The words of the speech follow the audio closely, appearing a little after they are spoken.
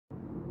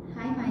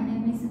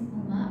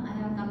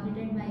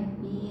completed my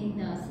BE in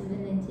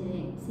civil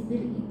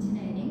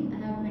engineering.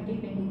 I have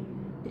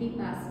 2023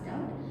 passed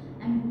out,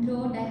 and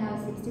throughout I have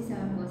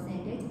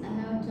 67%. I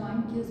have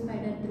joined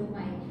QSpiders through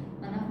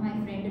one of my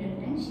friend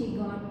reference. She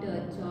got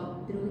a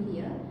job through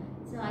here.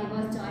 So I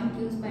was joined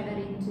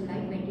QSpiders in July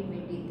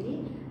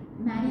 2023.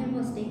 Manual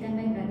was taken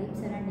by Pradeep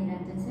sir and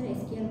Niranjan sir.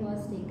 SQL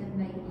was taken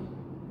by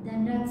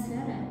Dhanraj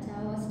sir, and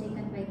Java was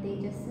taken by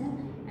Tejas sir,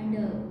 and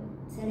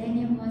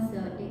Selenium was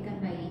taken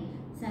by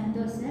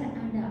Santosh sir,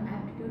 and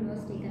aptitude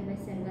was taken by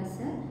Selva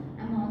sir.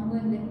 I am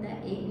ongoing with the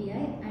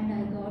API, and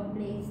I got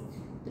placed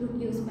through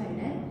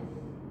QSpiders,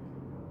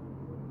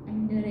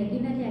 and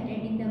regularly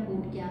attending the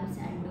boot camps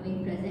and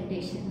doing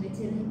presentation, which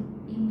will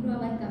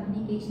improve our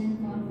communication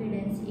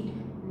confidence. It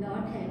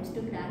lot helps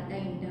to crack the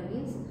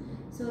interviews,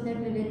 so that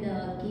we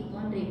will keep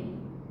on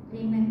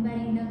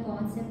remembering the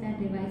concept and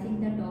revising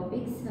the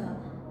topics.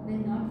 Will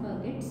not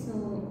forget.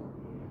 So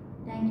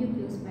thank you,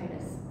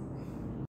 QSpiders.